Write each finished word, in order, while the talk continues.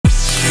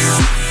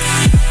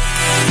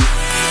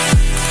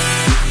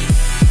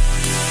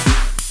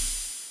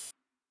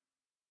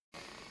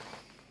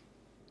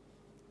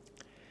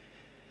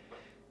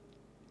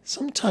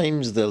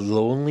Sometimes the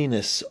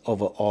loneliness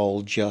of it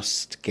all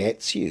just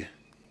gets you.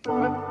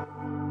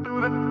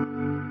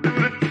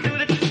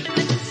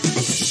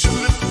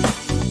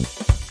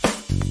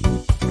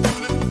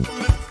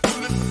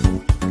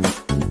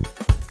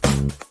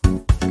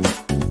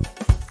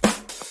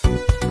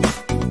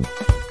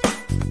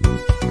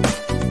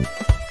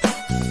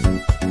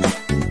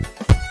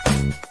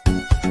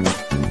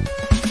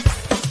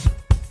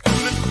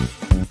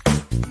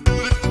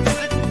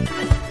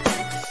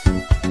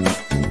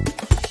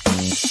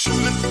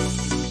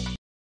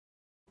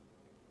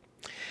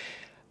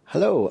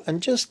 Hello,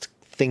 and just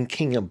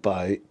thinking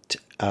about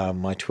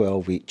my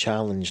 12-week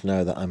challenge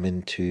now that I'm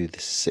into the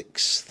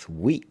 6th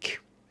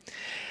week.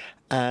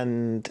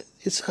 And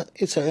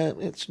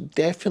it's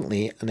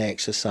definitely an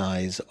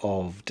exercise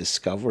of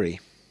discovery.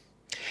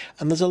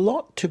 And there's a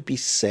lot to be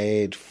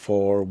said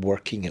for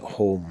working at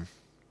home.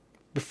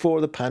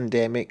 Before the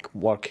pandemic,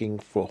 working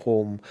from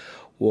home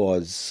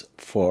was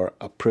for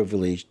a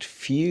privileged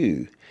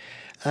few.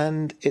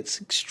 And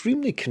it's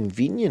extremely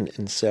convenient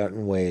in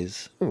certain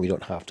ways. We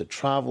don't have to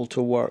travel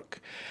to work.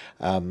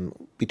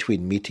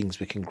 Between meetings,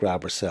 we can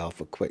grab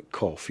ourselves a quick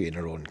coffee in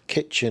our own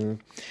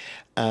kitchen.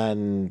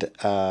 And,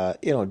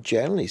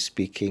 generally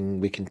speaking,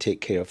 we can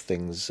take care of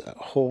things at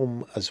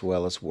home as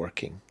well as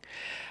working.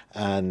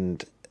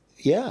 And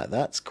yeah,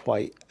 that's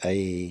quite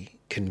a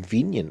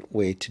convenient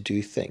way to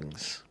do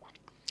things.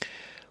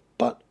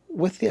 But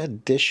with the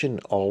addition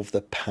of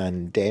the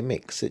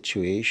pandemic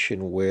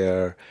situation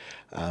where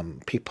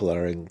people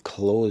are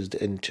enclosed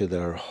into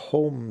their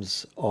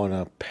homes on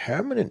a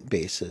permanent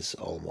basis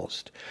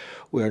almost,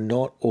 where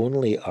not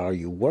only are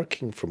you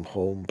working from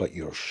home, but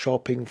you're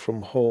shopping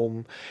from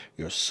home,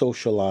 you're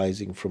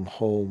socializing from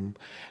home,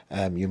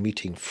 you're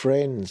meeting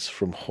friends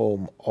from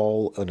home,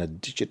 all on a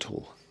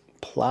digital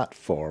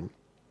platform.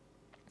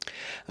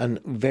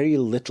 And very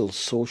little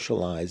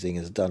socializing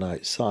is done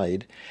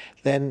outside,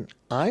 then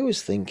I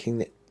was thinking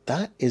that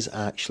that is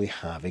actually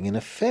having an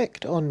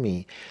effect on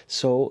me.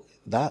 So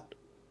that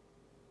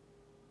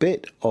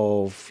bit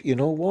of,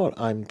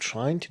 I'm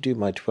trying to do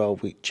my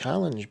 12-week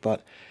challenge,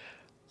 but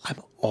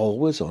I'm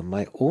always on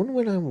my own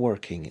when I'm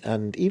working.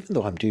 And even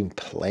though I'm doing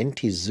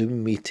plenty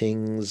Zoom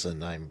meetings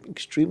and I'm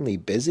extremely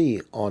busy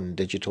on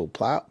digital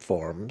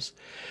platforms,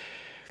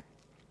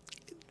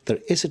 there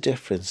is a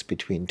difference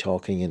between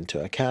talking into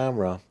a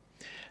camera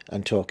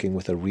and talking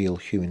with a real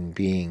human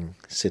being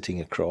sitting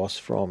across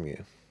from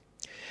you.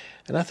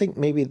 And I think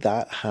maybe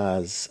that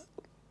has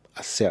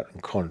a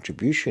certain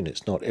contribution,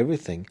 it's not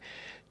everything,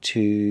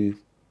 to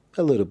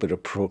a little bit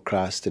of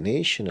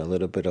procrastination, a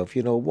little bit of,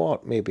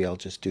 maybe I'll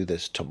just do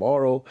this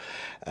tomorrow,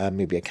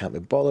 maybe I can't be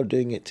bothered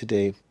doing it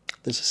today.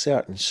 There's a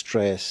certain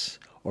stress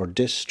or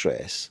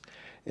distress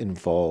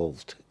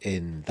involved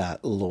in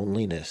that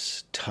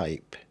loneliness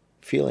type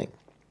feeling.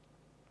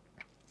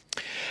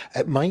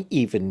 It might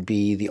even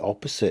be the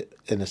opposite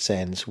in a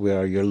sense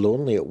where you're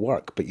lonely at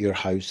work, but your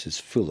house is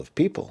full of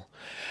people.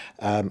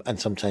 And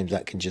sometimes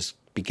that can just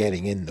be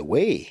getting in the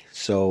way.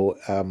 So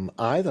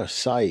either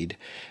side,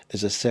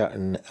 there's a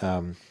certain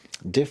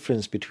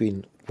difference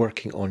between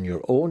working on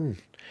your own,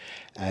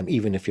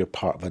 even if you're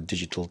part of a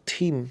digital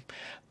team,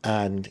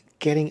 and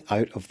getting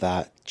out of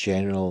that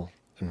general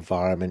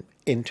environment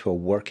into a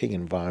working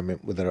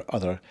environment where there are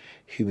other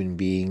human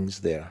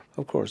beings there.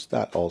 Of course,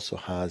 that also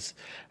has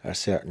a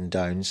certain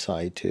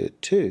downside to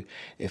it too,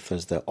 if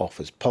there's the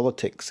office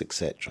politics,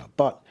 etc.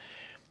 But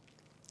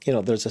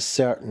there's a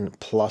certain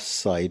plus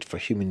side for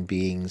human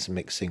beings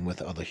mixing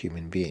with other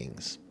human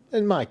beings,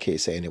 in my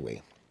case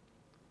anyway.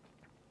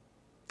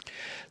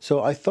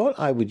 So I thought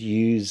I would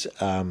use,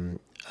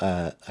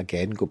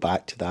 again, go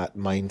back to that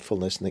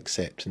mindfulness and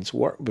acceptance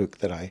workbook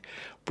that I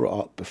brought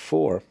up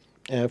before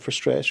for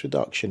stress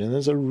reduction. And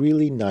there's a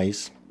really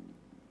nice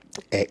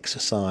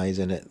exercise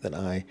in it that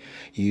I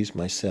use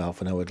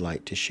myself and I would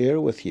like to share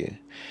with you.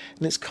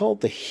 And it's called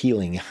the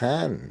Healing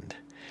Hand.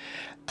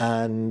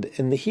 And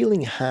in the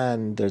Healing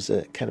Hand, there's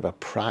a kind of a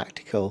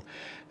practical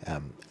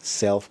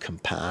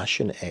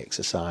self-compassion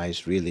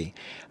exercise, really,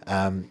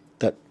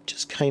 that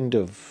just kind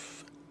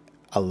of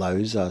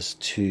allows us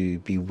to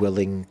be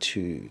willing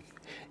to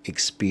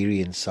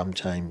experience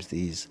sometimes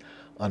these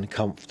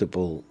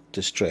uncomfortable,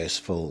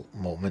 distressful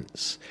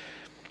moments.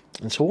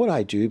 And so what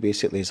I do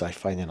basically is I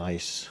find a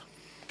nice,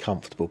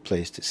 comfortable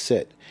place to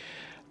sit,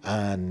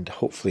 and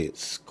hopefully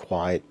it's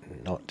quiet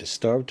and not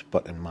disturbed,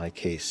 but in my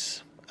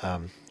case,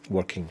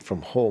 working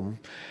from home,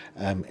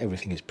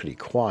 everything is pretty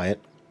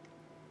quiet.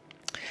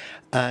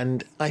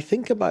 And I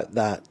think about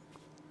that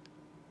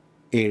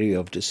area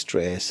of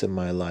distress in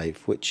my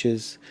life, which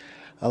is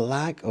a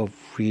lack of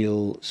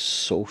real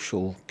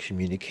social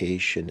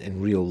communication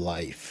in real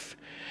life,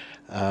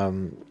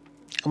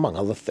 among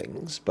other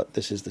things, but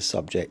this is the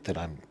subject that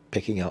I'm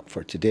picking up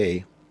for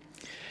today.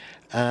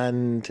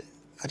 And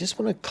I just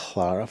want to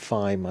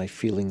clarify my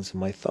feelings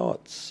and my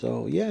thoughts.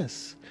 So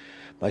yes,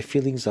 my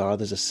feelings are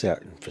there's a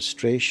certain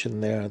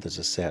frustration there, there's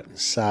a certain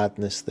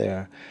sadness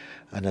there,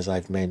 and as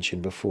I've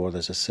mentioned before,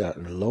 there's a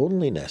certain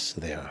loneliness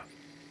there.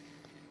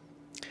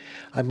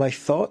 And my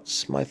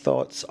thoughts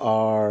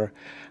are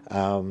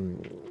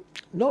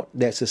not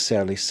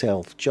necessarily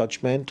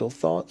self-judgmental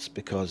thoughts,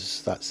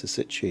 because that's the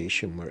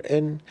situation we're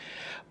in,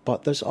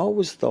 but there's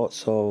always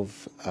thoughts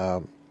of,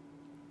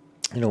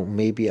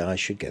 maybe I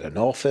should get an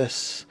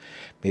office,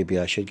 maybe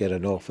I should get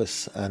an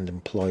office and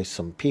employ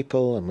some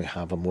people, and we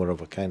have a more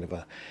of a kind of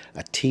a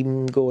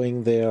team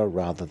going there,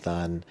 rather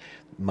than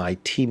my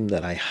team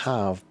that I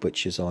have,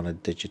 which is on a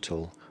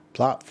digital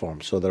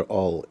platform. So they're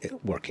all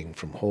working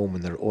from home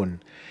in their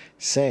own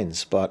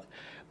sense. But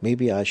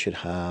maybe I should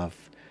have,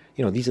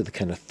 these are the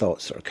kind of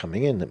thoughts that are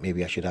coming in, that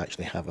maybe I should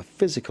actually have a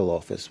physical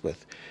office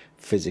with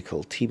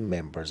physical team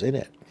members in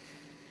it.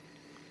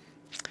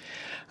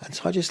 And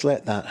so I just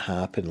let that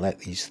happen, let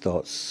these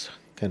thoughts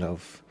kind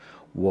of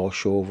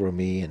wash over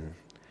me, and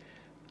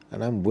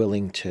I'm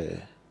willing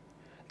to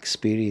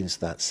experience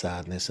that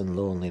sadness and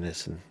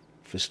loneliness and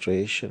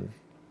frustration.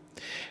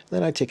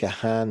 Then I take a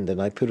hand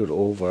and I put it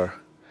over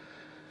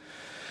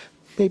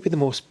maybe the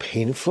most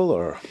painful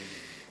or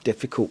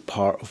difficult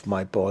part of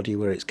my body,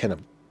 where it's kind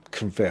of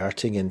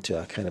converting into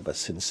a kind of a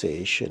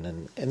sensation.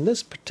 And in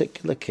this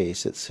particular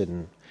case, it's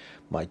in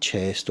my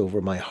chest, over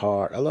my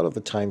heart. A lot of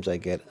the times I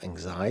get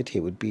anxiety,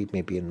 it would be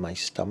maybe in my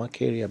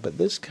stomach area, but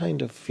this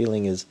kind of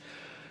feeling is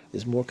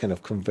more kind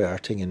of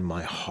converting in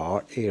my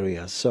heart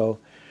area. So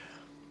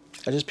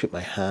I just put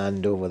my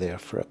hand over there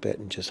for a bit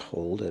and just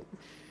hold it.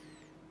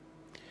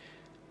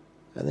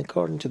 And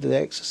according to the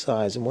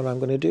exercise, and what I'm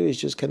going to do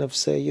is just kind of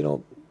say,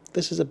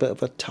 this is a bit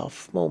of a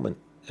tough moment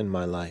in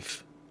my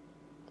life.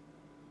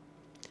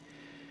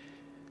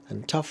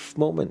 And tough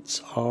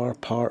moments are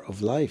part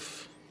of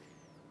life.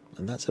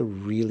 And that's a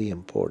really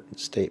important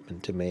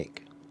statement to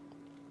make.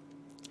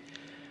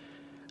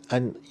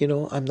 And,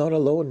 I'm not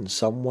alone.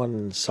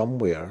 Someone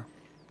somewhere,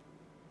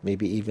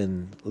 maybe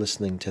even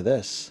listening to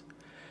this,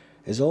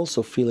 is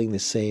also feeling the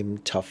same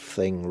tough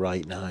thing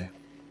right now.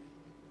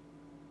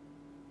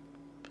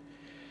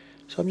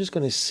 So I'm just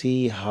going to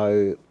see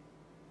how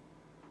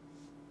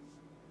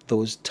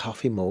those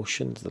tough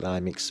emotions that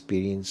I'm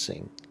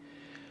experiencing,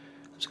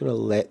 I'm just going to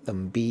let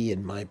them be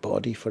in my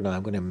body for now.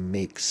 I'm going to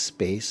make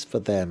space for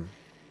them.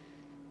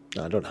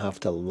 I don't have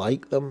to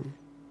like them.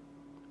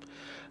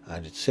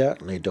 I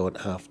certainly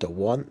don't have to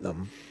want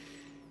them.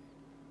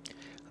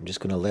 I'm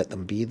just going to let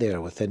them be there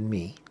within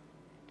me.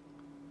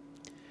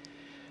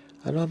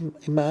 And I'm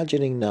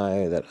imagining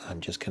now that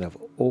I'm just kind of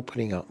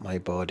opening up my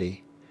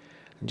body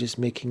and just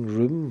making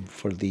room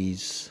for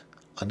these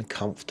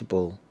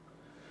uncomfortable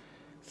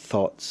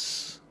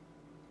thoughts,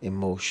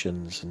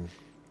 emotions, and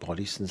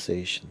body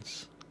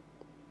sensations.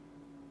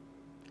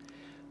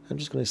 I'm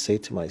just going to say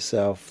to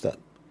myself that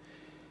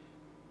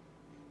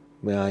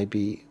may I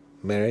be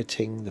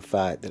meriting the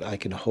fact that I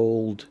can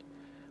hold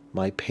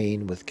my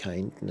pain with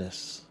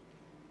kindness.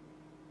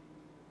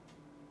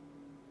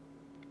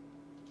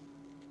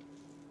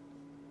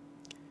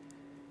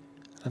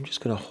 I'm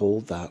just going to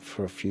hold that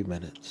for a few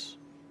minutes.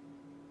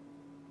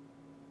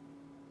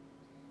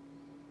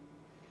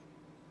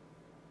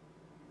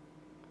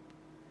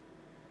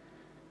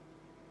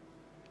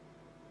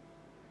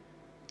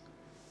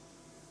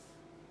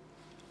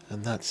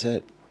 And that's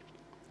it.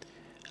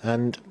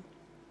 And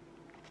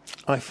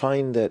I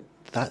find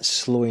that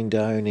slowing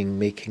down and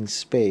making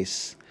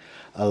space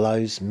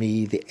allows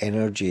me the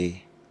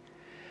energy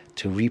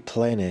to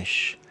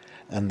replenish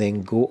and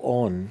then go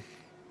on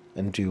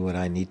and do what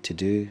I need to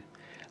do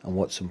and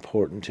what's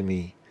important to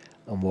me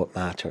and what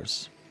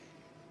matters.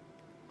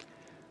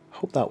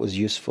 Hope that was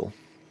useful.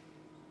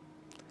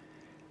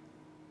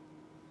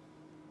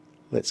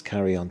 Let's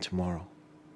carry on tomorrow.